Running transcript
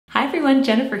everyone,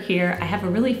 Jennifer here. I have a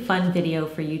really fun video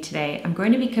for you today. I'm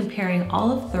going to be comparing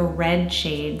all of the red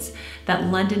shades that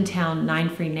Londontown 9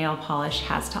 Free Nail Polish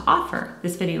has to offer.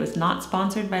 This video is not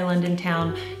sponsored by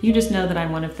Londontown. You just know that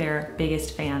I'm one of their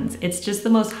biggest fans. It's just the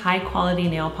most high quality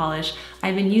nail polish.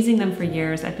 I've been using them for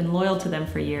years. I've been loyal to them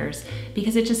for years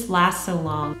because it just lasts so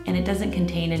long and it doesn't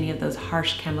contain any of those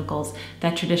harsh chemicals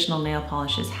that traditional nail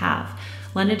polishes have.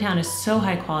 Londontown is so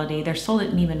high quality. They're sold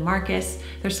at Neiman Marcus,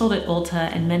 they're sold at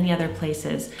Ulta and many other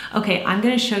places. Okay, I'm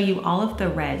gonna show you all of the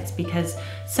reds because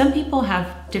some people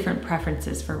have different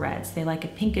preferences for reds. They like a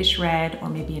pinkish red or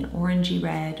maybe an orangey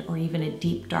red or even a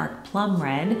deep dark plum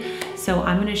red. So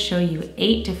I'm gonna show you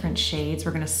 8 different shades.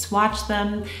 We're gonna swatch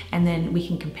them and then we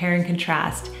can compare and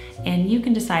contrast and you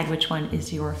can decide which one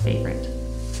is your favorite.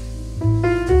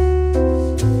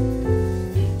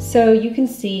 So you can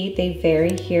see they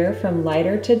vary here from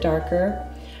lighter to darker,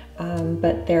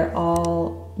 but they're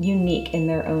all unique in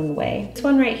their own way. This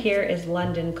one right here is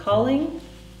London Calling.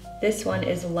 This one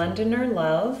is Londoner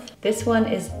Love. This one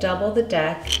is Double the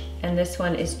Deck, and this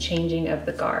one is Changing of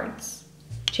the Guards.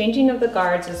 Changing of the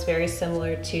Guards is very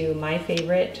similar to my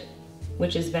favorite,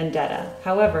 which is Vendetta.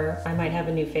 However, I might have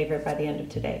a new favorite by the end of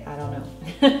today, I don't know.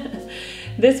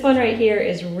 This one right here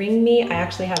is Ring Me. I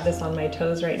actually have this on my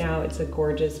toes right now. It's a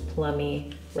gorgeous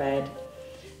plummy red.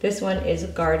 This one is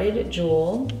Guarded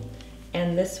Jewel,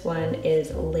 and this one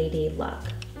is Lady Luck.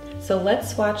 So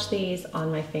let's swatch these on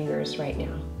my fingers right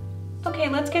now. Okay,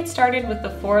 let's get started with the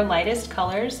 4 lightest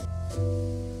colors.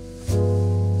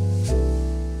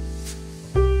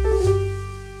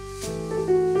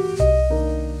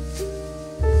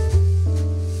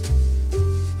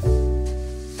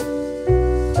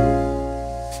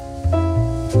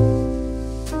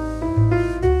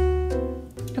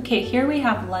 Okay, here we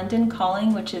have London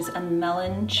Calling, which is a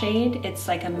melon shade. It's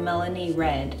like a melony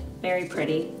red, very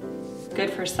pretty, good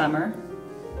for summer.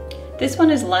 This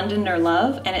one is Londoner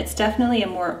Love, and it's definitely a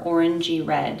more orangey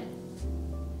red.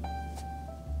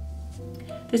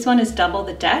 This one is Double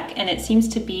the Deck, and it seems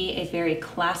to be a very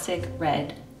classic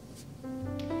red.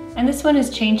 And this one is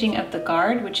Changing of the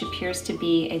Guard, which appears to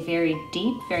be a very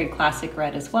deep, very classic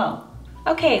red as well.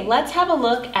 Okay, let's have a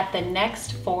look at the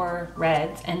next 4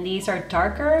 reds, and these are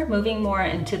darker, moving more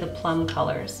into the plum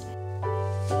colors.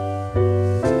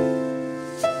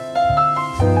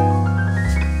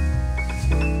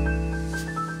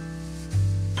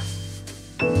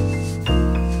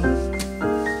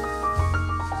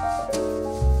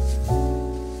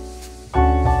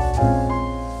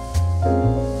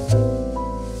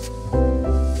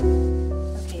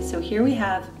 Okay, so here we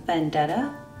have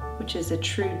Vendetta, which is a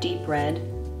true deep red.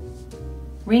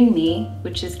 Ring Me,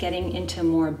 which is getting into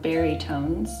more berry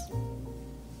tones.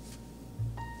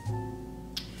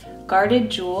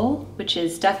 Guarded Jewel, which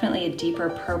is definitely a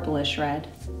deeper purplish red.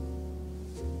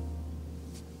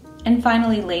 And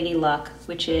finally Lady Luck,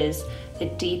 which is a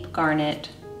deep garnet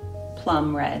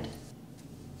plum red.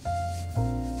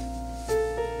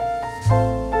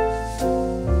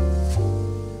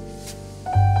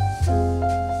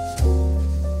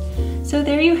 So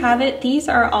there you have it. These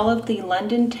are all of the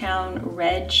Londontown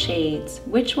red shades.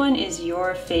 Which one is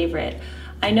your favorite?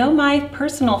 I know my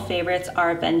personal favorites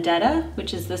are Vendetta,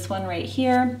 which is this one right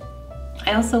here.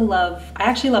 I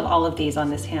actually love all of these on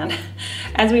this hand.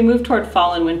 As we move toward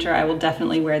fall and winter, I will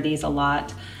definitely wear these a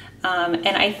lot. And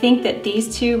I think that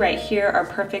these 2 right here are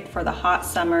perfect for the hot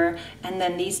summer, and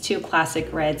then these 2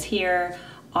 classic reds here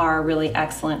are really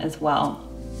excellent as well.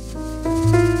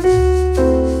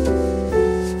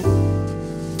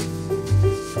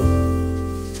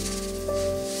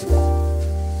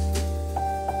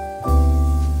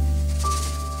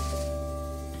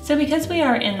 So because we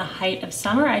are in the height of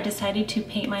summer, I decided to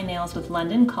paint my nails with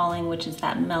London Calling, which is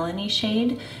that melony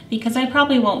shade, because I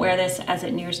probably won't wear this as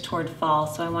it nears toward fall,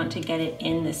 so I want to get it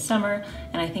in this summer,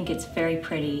 and I think it's very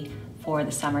pretty for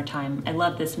the summertime. I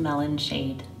love this melon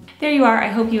shade. There you are. I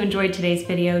hope you enjoyed today's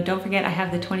video. Don't forget I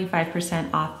have the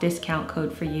 25% off discount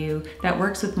code for you that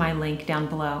works with my link down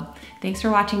below. Thanks for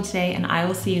watching today, and I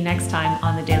will see you next time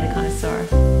on The Daily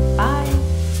Connoisseur.